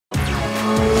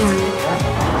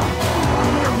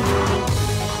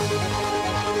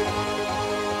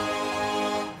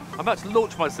I'm about to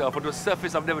launch myself onto a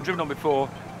surface I've never driven on before,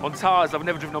 on tyres I've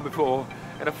never driven on before,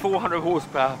 in a 400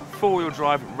 horsepower, four-wheel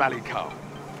drive rally car.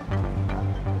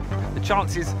 The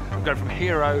chances of going from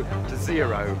hero to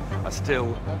zero are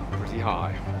still pretty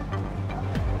high.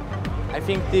 I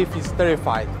think Tiff is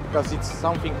terrified because it's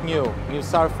something new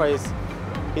surface.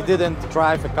 He didn't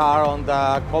drive a car on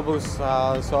the cobbles,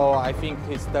 so I think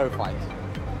he's terrified.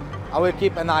 I will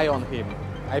keep an eye on him,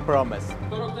 I promise.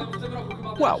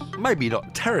 Well, maybe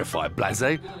not terrified,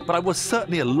 Blase, but I was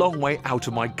certainly a long way out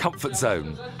of my comfort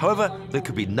zone. However, there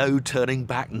could be no turning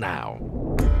back now.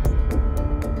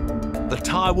 The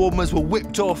tyre warmers were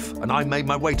whipped off and I made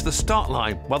my way to the start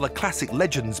line while the classic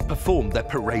legends performed their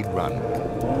parade run.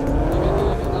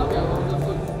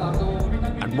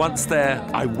 And once there,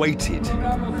 I waited.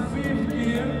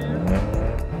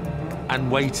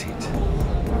 And waited.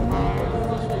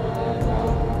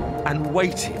 And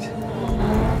waited.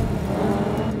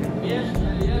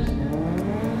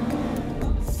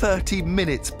 30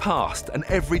 minutes passed and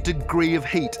every degree of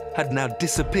heat had now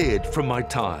disappeared from my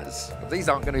tyres. These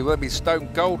aren't going to be stone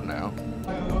cold now.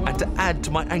 And to add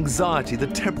to my anxiety, the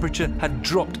temperature had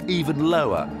dropped even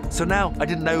lower. So now I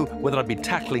didn't know whether I'd be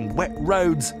tackling wet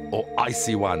roads or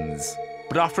icy ones.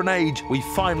 But after an age, we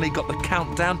finally got the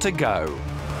countdown to go.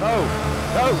 Go,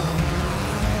 go!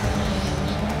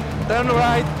 Turn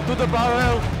right to the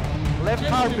barrel, left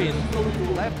hairpin,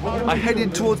 left hairpin. I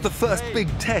headed towards the first big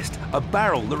test, a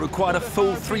barrel that required a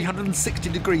full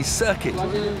 360-degree circuit.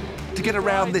 To get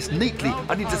around this neatly,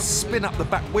 I need to spin up the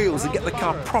back wheels and get the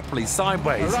car properly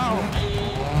sideways.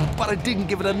 But I didn't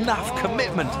give it enough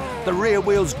commitment. The rear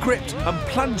wheels gripped and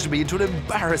plunged me into an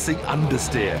embarrassing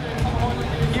understeer.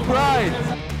 Keep right!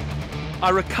 I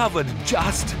recovered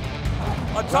just.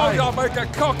 I told you I'd make a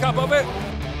cock up of it.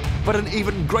 But an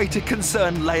even greater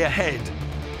concern lay ahead.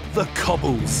 The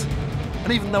cobbles.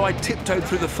 And even though I tiptoed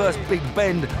through the first big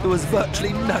bend, there was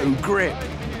virtually no grip.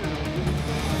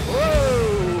 Whoa!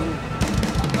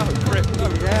 No grip, no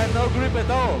grip. Yeah, no grip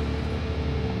at all.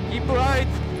 Keep right.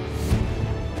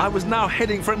 I was now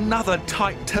heading for another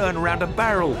tight turn around a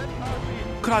barrel.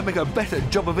 Could I make a better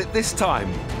job of it this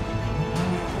time?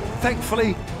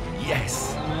 Thankfully,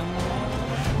 yes.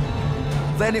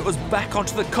 Then it was back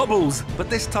onto the cobbles, but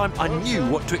this time I knew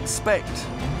what to expect.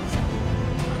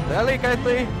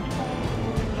 Delicately.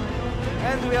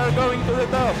 And we are going to the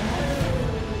top.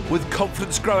 With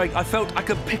confidence growing, I felt I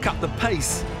could pick up the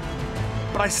pace.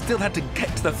 But I still had to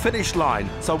get to the finish line,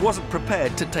 so I wasn't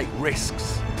prepared to take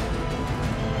risks.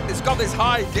 It's got this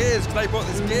high gears because they put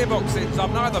this gearbox in, so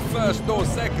I'm neither first nor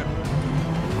second.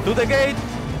 To the gate.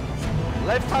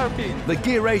 Left hairpin. The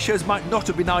gear ratios might not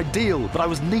have been ideal, but I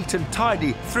was neat and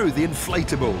tidy through the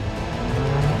inflatable.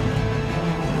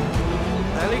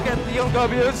 Delicately on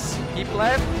cobbles. Keep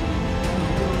left.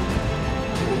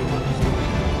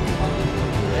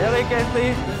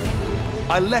 Delicately.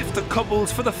 I left the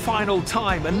cobbles for the final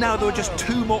time, and now there were just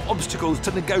two more obstacles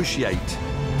to negotiate.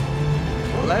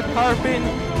 Left hairpin.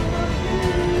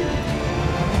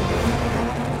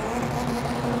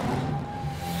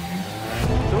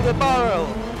 To the barrel.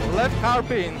 Left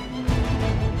hairpin.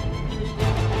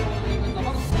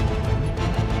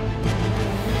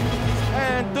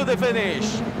 And to the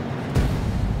finish.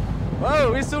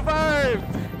 Whoa, we survived!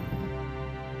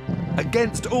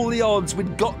 Against all the odds,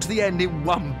 we'd got to the end in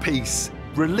one piece.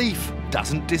 Relief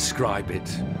doesn't describe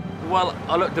it. Well,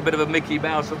 I looked a bit of a Mickey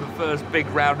Mouse on the first big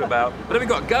roundabout, but then we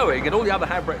got going and all the other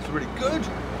handbrakes were really good.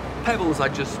 Pebbles, I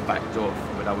just backed off.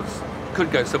 I mean,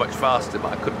 could go so much faster,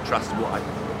 but I couldn't trust what I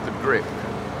could grip.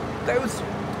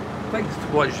 Thanks to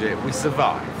Voyager, we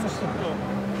survived.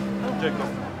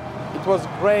 It was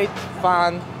great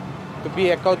fun to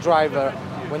be a co-driver.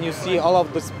 When you see all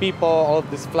of these people, all of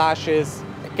these flashes,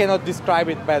 I cannot describe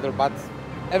it better, but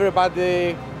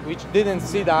everybody which didn't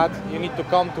see that, you need to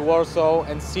come to Warsaw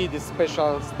and see this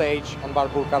special stage on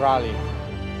Barborka Rally.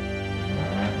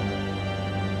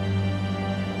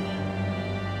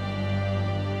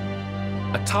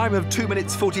 A time of 2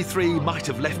 minutes 43 might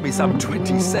have left me some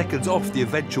 20 seconds off the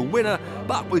eventual winner,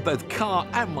 but with both car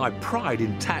and my pride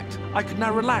intact, I could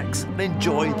now relax and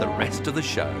enjoy the rest of the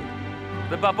show.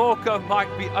 The Barborka might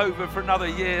be over for another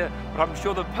year, but I'm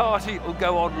sure the party will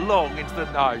go on long into the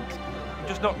night. I'm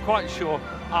just not quite sure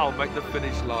I'll make the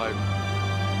finish line.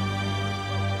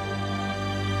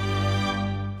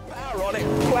 Power on it,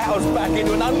 plows back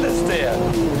into an understeer.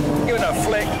 Give it a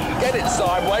flick, get it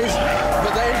sideways,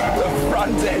 but then the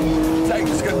front end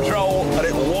takes control and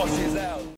it washes